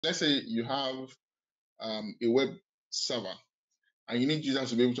let's say you have a web server and you need users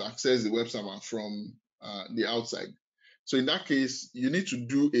to be able to access the web server from the outside. So in that case, you need to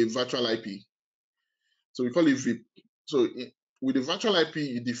do a virtual IP. So we call it VIP. So with the virtual IP,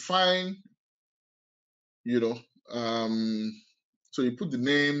 you define, so you put the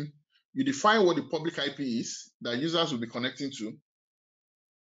name, you define what the public IP is that users will be connecting to.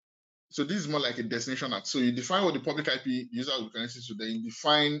 So this is more like a destination app. So you define what the public IP user will be connecting to, then you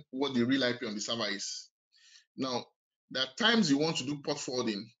define what the real IP on the server is. Now, there are times you want to do port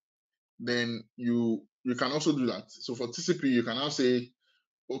forwarding, then you can also do that. So for TCP, you can now say,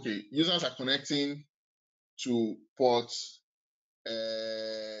 okay, users are connecting to port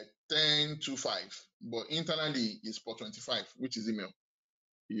 1025, but internally is port 25, which is email.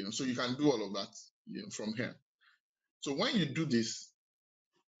 So you can do all of that from here. So when you do this,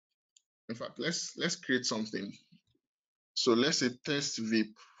 in fact, let's create something. So let's say test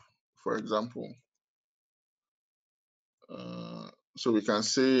VIP, for example. So we can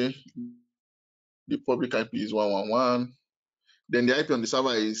say the public IP is 111. Then the IP on the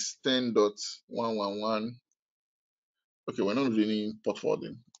server is 10.111. Okay, we're not doing port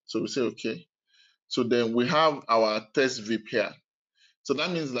forwarding. So we say okay. So then we have our test VIP here. So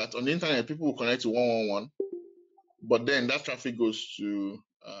that means that on the internet, people will connect to 111, but then that traffic goes to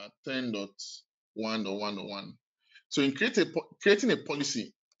 10.1.1.1. So in creating a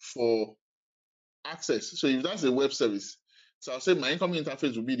policy for access, so if that's a web service, so I'll say my incoming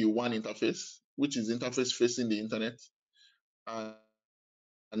interface will be the one interface, which is the interface facing the internet.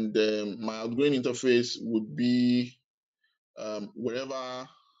 And my outgoing interface would be wherever.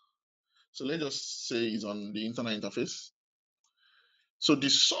 So let's just say it's on the internet interface. So the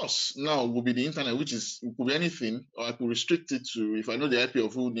source now will be the internet, which could be anything, or I could restrict it to if I know the IP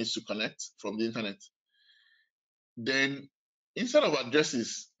of who needs to connect from the internet. Then instead of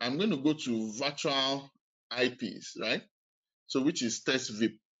addresses, I'm going to go to virtual IPs, right? So which is test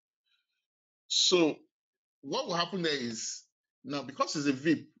VIP. So what will happen there is now because it's a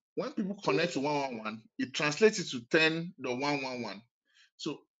VIP, when people connect to 111, it translates it to 10.111.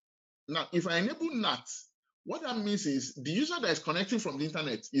 So now if I enable NAT, what that means is the user that is connecting from the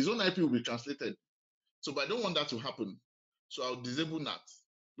internet, his own IP will be translated. So but I don't want that to happen. So I'll disable NAT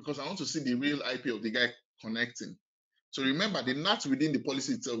because I want to see the real IP of the guy connecting. So remember, the NAT within the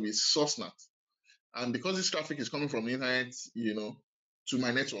policy itself is source NAT. And because this traffic is coming from the internet, to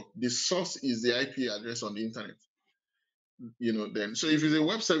my network, the source is the IP address on the internet. Then so if it's a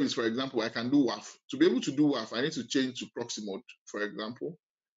web service, for example, I can do WAF. To be able to do WAF, I need to change to proxy mode, for example.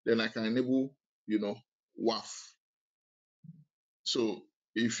 Then I can enable, WAF. So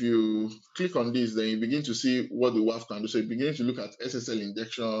if you click on this, then you begin to see what the WAF can do. So you begin to look at SSL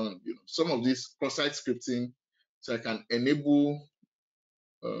injection, some of this cross-site scripting. So I can enable.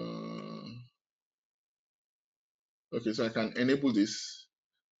 Okay, so I can enable this.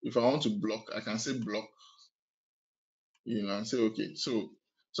 If I want to block, I can say block. And say okay. So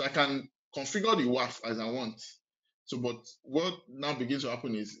I can configure the WAF as I want. So, but what now begins to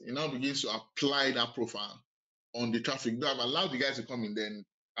happen is it now begins to apply that profile on the traffic. Though I've allowed the guy to come in, then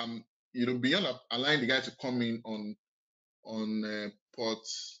beyond allowing the guy to come in on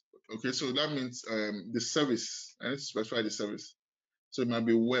ports. Okay, so that means the service. I need to specify the service. So it might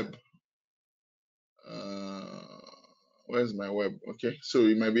be web. Where's my web? Okay, so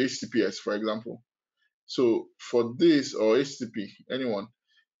it might be HTTPS, for example. So for this or HTTP, anyone.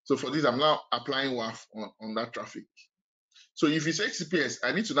 So for this, I'm now applying WAF on that traffic. So if it's HTTPS,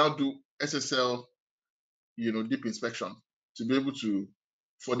 I need to now do SSL, deep inspection to be able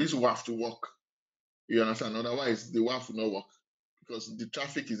for this WAF to work. You understand? Otherwise, the WAF will not work because the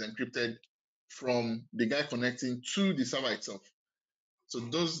traffic is encrypted from the guy connecting to the server itself. So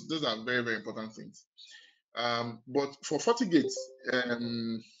those are very, very important things. But for FortiGate,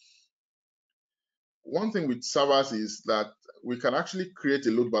 one thing with servers is that we can actually create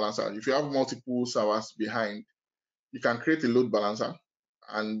a load balancer. If you have multiple servers behind, you can create a load balancer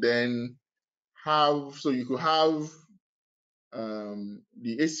and then you could have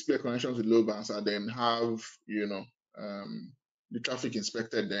the HTTP connection to the load balancer, then have, the traffic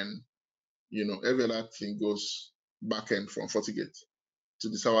inspected, then, every other thing goes back end from FortiGate to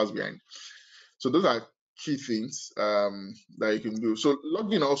the servers behind. So those are key things that you can do. So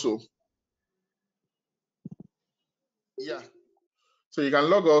login also. Yeah. So you can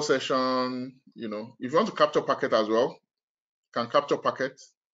log all session, if you want to capture packet as well, you can capture packet.